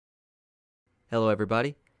Hello,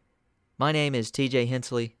 everybody. My name is TJ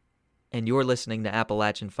Hensley, and you're listening to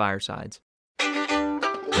Appalachian Firesides. I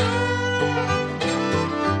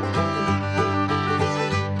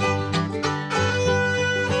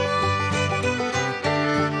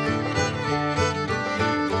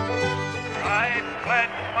pledge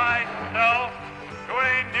myself to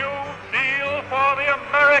a new deal for the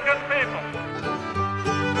American people.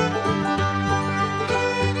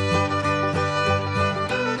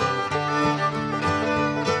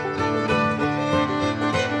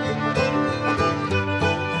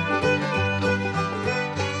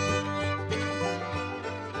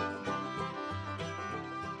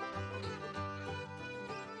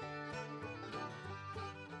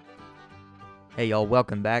 Hey, y'all,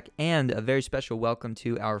 welcome back, and a very special welcome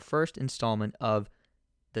to our first installment of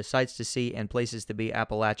the Sights to See and Places to Be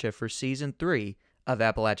Appalachia for Season 3 of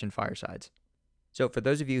Appalachian Firesides. So for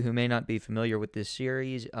those of you who may not be familiar with this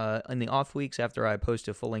series, in the off weeks after I post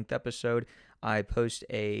a full-length episode, I post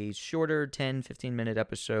a shorter 10-15-minute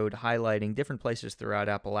episode highlighting different places throughout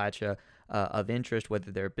Appalachia of interest,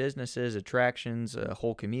 whether they're businesses, attractions,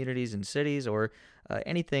 whole communities and cities, or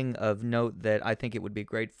anything of note that I think it would be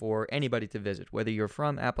great for anybody to visit, whether you're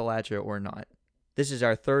from Appalachia or not. This is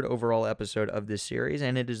our third overall episode of this series,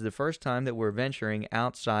 and it is the first time that we're venturing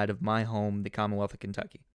outside of my home, the Commonwealth of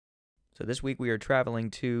Kentucky. So this week we are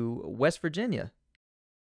traveling to West Virginia.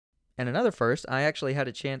 And another first, I actually had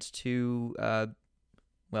a chance to,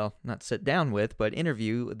 not sit down with, but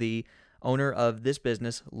interview the owner of this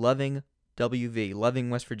business, Loving WV, Loving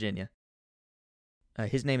West Virginia.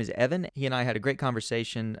 His name is Evan. He and I had a great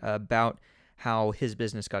conversation about how his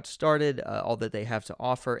business got started, all that they have to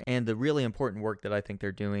offer, and the really important work that I think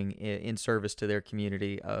they're doing in service to their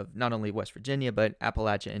community of not only West Virginia, but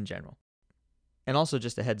Appalachia in general. And also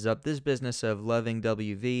just a heads up, this business of Loving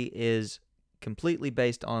WV is completely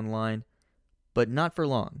based online, but not for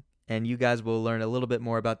long. And you guys will learn a little bit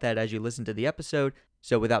more about that as you listen to the episode.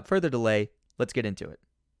 So without further delay, let's get into it.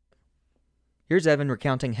 Here's Evan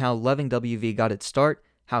recounting how Loving WV got its start,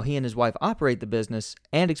 how he and his wife operate the business,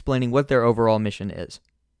 and explaining what their overall mission is.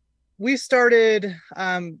 We started,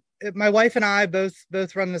 my wife and I both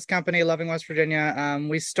run this company, Loving West Virginia.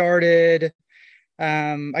 We started,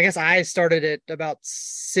 I guess I started it about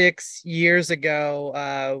 6 years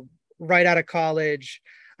ago, right out of college.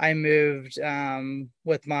 I moved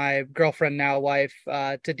with my girlfriend, now wife,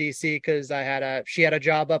 to DC because she had a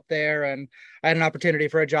job up there, and I had an opportunity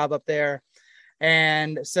for a job up there.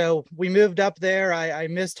 And so we moved up there. I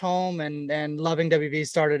missed home, and Loving WV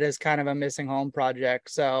started as kind of a missing home project.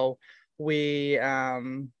 So we,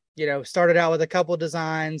 started out with a couple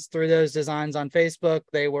designs, threw those designs on Facebook.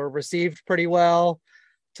 They were received pretty well,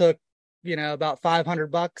 took, about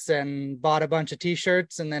 $500 and bought a bunch of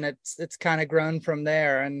t-shirts. And then it's kind of grown from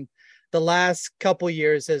there. And the last couple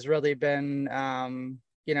years has really been,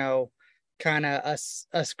 kind of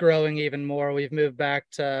us growing even more. We've moved back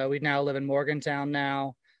we now live in Morgantown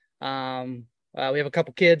now. We have a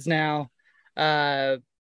couple kids now, and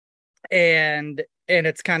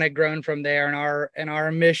it's kind of grown from there. And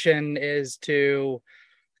our mission is to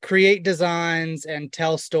create designs and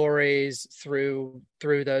tell stories through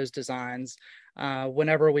those designs.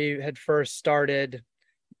 Whenever we had first started,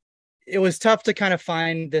 it was tough to kind of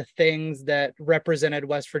find the things that represented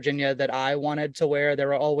West Virginia that I wanted to wear. There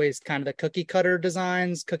were always kind of the cookie cutter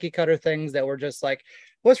designs, cookie cutter things that were just like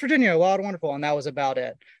West Virginia, wild and wonderful. And that was about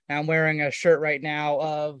it. Now I'm wearing a shirt right now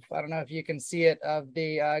of, I don't know if you can see it, of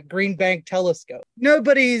the Green Bank telescope.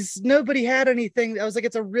 Nobody had anything. I was like,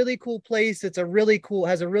 it's a really cool place. Has a really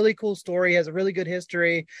cool story, has a really good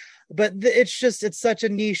history, but it's such a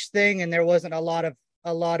niche thing. And there wasn't a lot of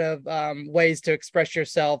ways to express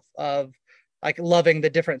yourself of like loving the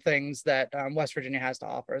different things that West Virginia has to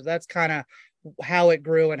offer. That's kind of how it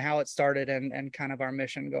grew and how it started, and kind of our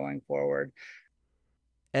mission going forward.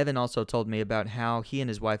 Evan also told me about how he and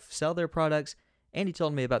his wife sell their products, and he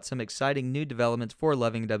told me about some exciting new developments for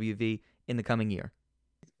Loving WV in the coming year.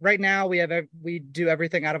 Right now, we do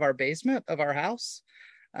everything out of our basement of our house.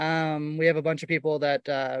 We have a bunch of people that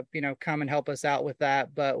come and help us out with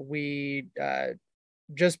that, but we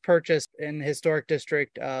just purchased in the historic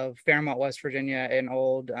district of Fairmont, West Virginia, an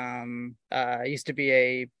old used to be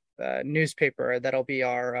a newspaper that'll be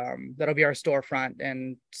our storefront,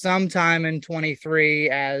 and sometime in 23,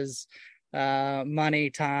 as money,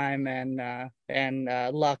 time, and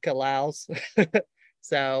luck allows.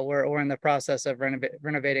 So we're in the process of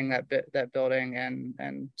renovating that building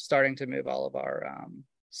and starting to move all of our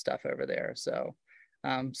stuff over there. So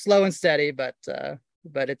slow and steady, but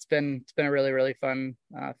it's been a really, really fun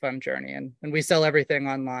journey. And we sell everything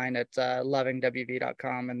online at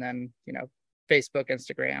lovingwv.com, and then Facebook,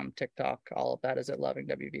 Instagram, TikTok, all of that is at Loving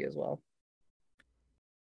WV as well.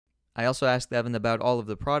 I also asked Evan about all of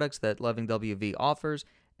the products that Loving WV offers,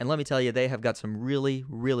 and let me tell you, they have got some really,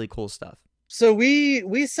 really cool stuff. So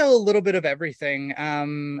we sell a little bit of everything.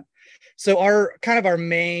 So our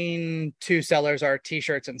main two sellers are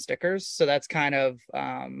t-shirts and stickers. So that's kind of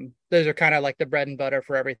those are kind of like the bread and butter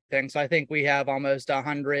for everything. So I think we have almost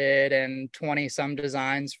 120 some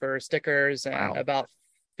designs for stickers and Wow. about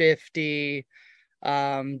 50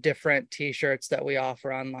 different t-shirts that we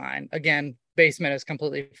offer online. Again, basement is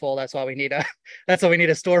completely full. That's why we need a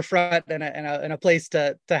storefront and a place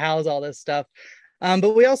to house all this stuff.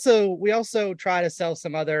 But we also try to sell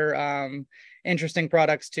some other interesting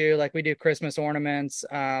products too. Like we do Christmas ornaments.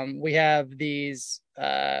 We have these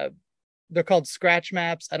they're called scratch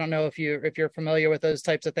maps. I don't know if you're familiar with those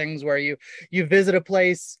types of things where you visit a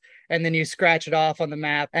place and then you scratch it off on the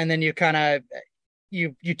map and then you kind of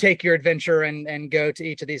you take your adventure and go to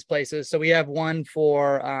each of these places. So we have one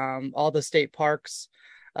for all the state parks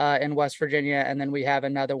in West Virginia, and then we have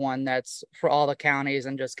another one that's for all the counties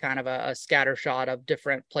and just kind of a scatter shot of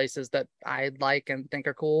different places that I like and think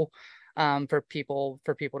are cool for people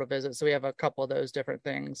to visit. So we have a couple of those different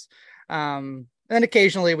things, and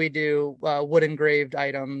occasionally we do wood engraved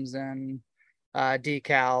items and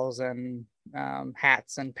decals and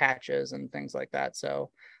hats and patches and things like that. So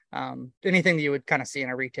anything that you would kind of see in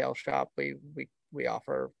a retail shop, we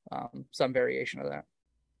offer some variation of that.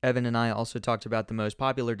 Evan and I also talked about the most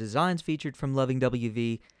popular designs featured from Loving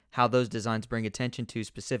WV, how those designs bring attention to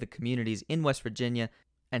specific communities in West Virginia,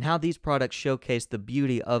 and how these products showcase the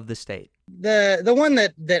beauty of the state. The one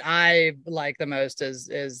that I like the most is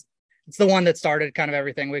it's the one that started kind of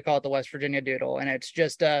everything. We call it the West Virginia Doodle, and it's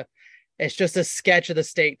just a sketch of the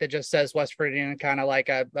state that just says West Virginia, kind of like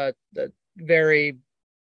a very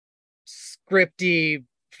scripty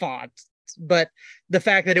font. But the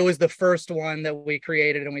fact that it was the first one that we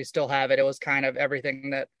created and we still have it, it was kind of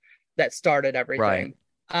everything that started everything.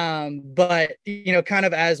 Right. But kind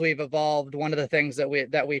of as we've evolved, one of the things that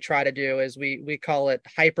we try to do is we call it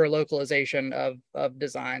hyper localization of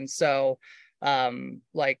design. So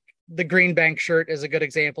like the Green Bank shirt is a good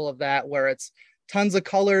example of that, where it's tons of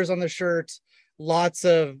colors on the shirt, lots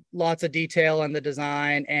of detail in the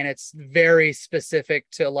design, and it's very specific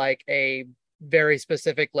to like a very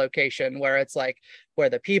specific location, where it's like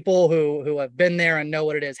where the people who have been there and know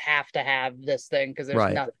what it is have to have this thing because there's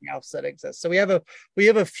right. nothing else that exists. So we have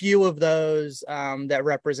a few of those that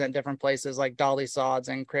represent different places, like Dolly Sods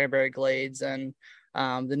and Cranberry Glades and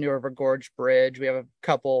the New River Gorge Bridge. We have a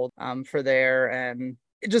couple for there, and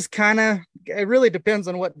it just it really depends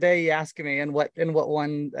on what day you ask me and what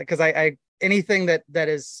one, because I anything that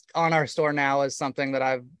is on our store now is something that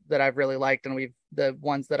I've really liked, and the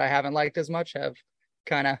ones that I haven't liked as much have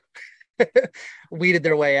kind of weeded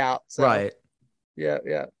their way out. So, right.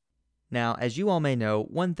 Yeah. Now, as you all may know,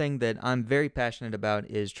 one thing that I'm very passionate about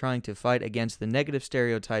is trying to fight against the negative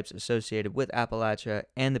stereotypes associated with Appalachia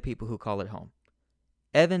and the people who call it home.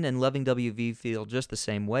 Evan and Loving WV feel just the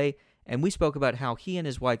same way, and we spoke about how he and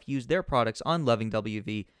his wife use their products on Loving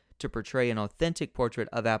WV to portray an authentic portrait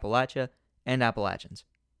of Appalachia and Appalachians.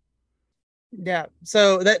 Yeah,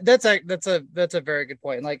 so that's a very good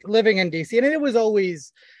point. Like living in DC, and it was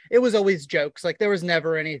always jokes. Like there was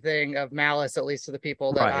never anything of malice, at least to the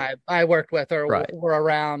people that right. I worked with or right. were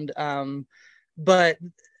around. But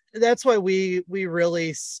that's why we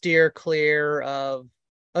really steer clear of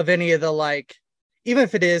any of the, like, even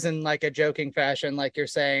if it is in like a joking fashion, like you're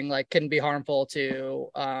saying, like can be harmful to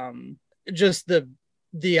just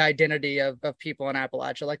the identity of people in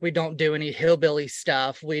Appalachia. Like we don't do any hillbilly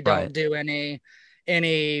stuff. We don't right. do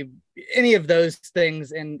any of those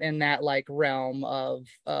things in that like realm of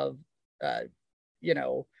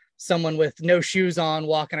someone with no shoes on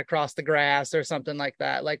walking across the grass or something like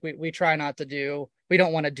that. Like we try not to do, we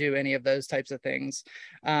don't want to do any of those types of things.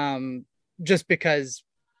 Just because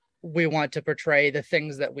we want to portray the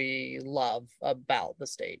things that we love about the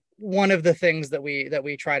state. One of the things that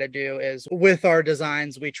we try to do is with our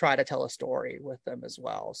designs, we try to tell a story with them as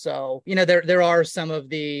well. So, there are some of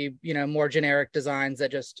the, more generic designs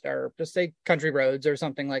that just are just say country roads or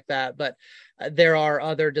something like that. But there are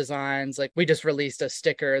other designs, like we just released a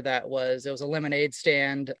sticker that was a lemonade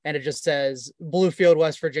stand, and it just says Bluefield,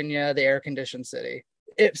 West Virginia, the air conditioned city.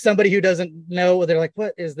 If somebody who doesn't know, they're like,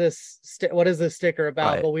 what is this sticker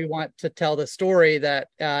about? Right. But we want to tell the story that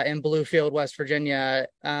in Bluefield, West Virginia,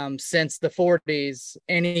 since the 40s,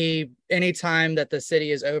 any time that the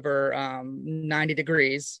city is over 90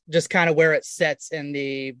 degrees, just kind of where it sets in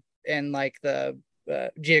the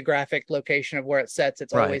geographic location of where it sets,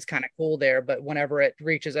 it's Right. always kind of cool there. But whenever it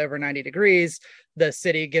reaches over 90 degrees, the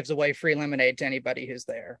city gives away free lemonade to anybody who's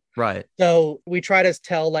there. Right. So we try to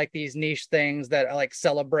tell like these niche things that like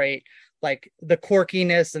celebrate like the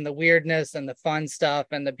quirkiness and the weirdness and the fun stuff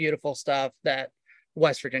and the beautiful stuff that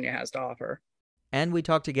West Virginia has to offer. And we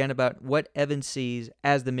talked again about what Evan sees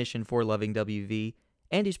as the mission for Loving WV,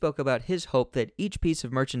 and he spoke about his hope that each piece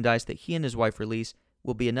of merchandise that he and his wife release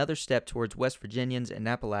will be another step towards West Virginians and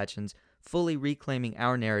Appalachians fully reclaiming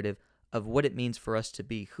our narrative of what it means for us to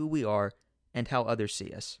be who we are and how others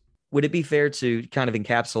see us. Would it be fair to kind of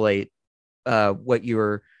encapsulate what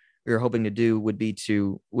you're hoping to do? Would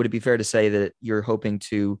it be fair to say that you're hoping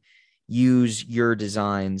to use your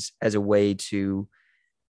designs as a way to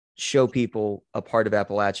show people a part of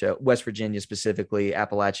Appalachia, West Virginia specifically,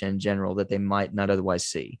 Appalachia in general, that they might not otherwise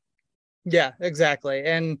see? Yeah, exactly.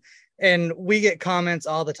 And we get comments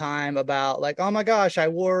all the time about like, oh my gosh, I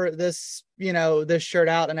wore this, this shirt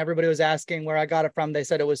out and everybody was asking where I got it from. They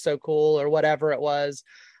said it was so cool or whatever it was.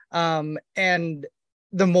 And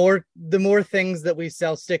the more things that we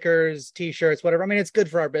sell, stickers, t-shirts, whatever. I mean, it's good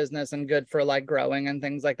for our business and good for like growing and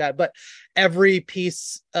things like that. But every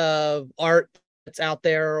piece of art that's out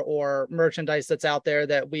there or merchandise that's out there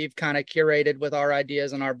that we've kind of curated with our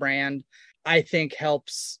ideas and our brand, I think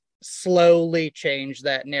helps slowly change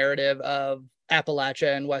that narrative of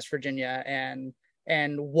Appalachia and West Virginia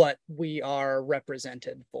and what we are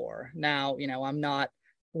represented for. Now,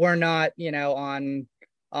 we're not,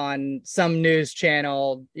 on some news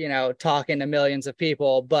channel, talking to millions of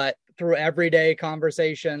people, but through everyday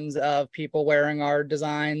conversations of people wearing our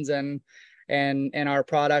designs and our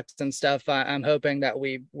products and stuff, I'm hoping that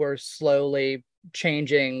we're slowly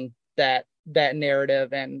changing that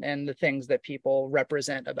narrative and the things that people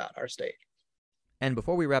represent about our state. And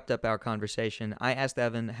before we wrapped up our conversation, I asked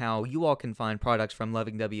Evan how you all can find products from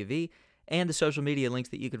Loving WV and the social media links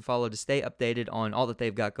that you can follow to stay updated on all that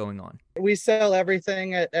they've got going on. We sell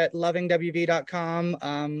everything at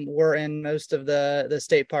lovingwv.com. We're in most of the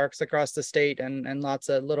state parks across the state and lots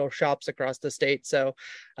of little shops across the state. So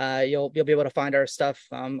you'll be able to find our stuff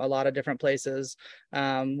a lot of different places. We're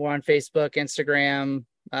on Facebook, Instagram,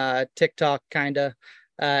 TikTok, kind of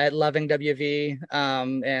at Loving WV.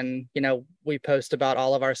 And, we post about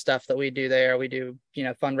all of our stuff that we do there. We do,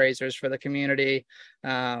 fundraisers for the community.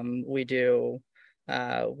 We do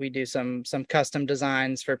some custom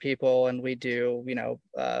designs for people, and we do,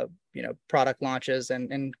 product launches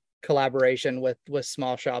and collaboration with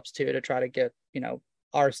small shops too, to try to get,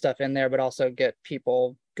 our stuff in there, but also get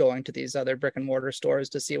people going to these other brick and mortar stores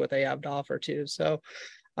to see what they have to offer too. So,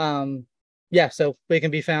 so we can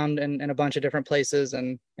be found in a bunch of different places.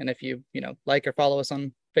 And if you, like or follow us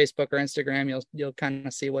on Facebook or Instagram, you'll kind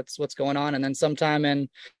of see what's going on. And then sometime in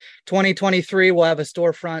 2023, we'll have a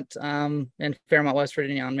storefront in Fairmont, West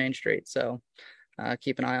Virginia on Main Street. So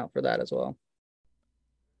keep an eye out for that as well.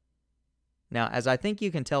 Now, as I think you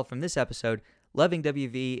can tell from this episode, Loving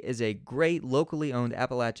WV is a great locally owned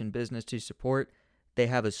Appalachian business to support. They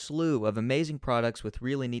have a slew of amazing products with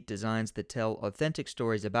really neat designs that tell authentic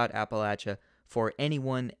stories about Appalachia for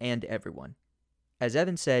anyone and everyone. As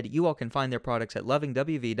Evan said, you all can find their products at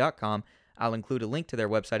lovingwv.com. I'll include a link to their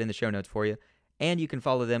website in the show notes for you, and you can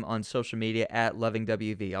follow them on social media at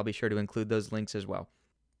lovingwv. I'll be sure to include those links as well.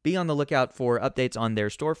 Be on the lookout for updates on their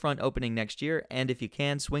storefront opening next year, and if you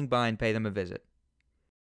can, swing by and pay them a visit.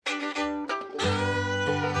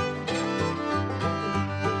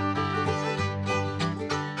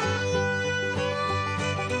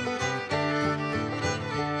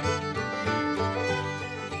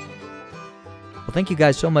 Well, thank you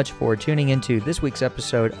guys so much for tuning into this week's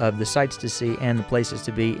episode of The Sights to See and the Places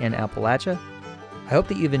to Be in Appalachia. I hope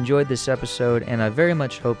that you've enjoyed this episode, and I very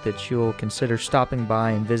much hope that you'll consider stopping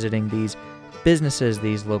by and visiting these businesses,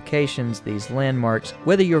 these locations, these landmarks,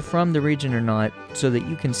 whether you're from the region or not, so that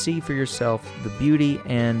you can see for yourself the beauty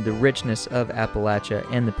and the richness of Appalachia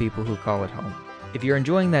and the people who call it home. If you're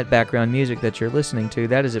enjoying that background music that you're listening to,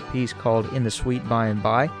 that is a piece called In the Sweet By and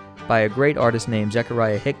By a great artist named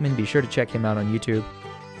Zechariah Hickman. Be sure to check him out on YouTube.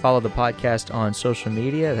 Follow the podcast on social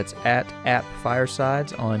media. That's at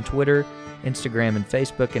 @FiresideS on Twitter, Instagram, and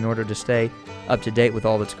Facebook in order to stay up to date with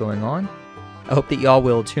all that's going on. I hope that y'all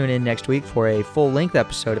will tune in next week for a full-length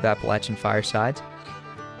episode of Appalachian Firesides.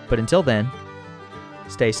 But until then,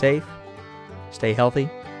 stay safe, stay healthy,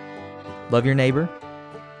 love your neighbor,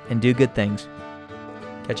 and do good things.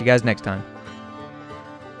 Catch you guys next time.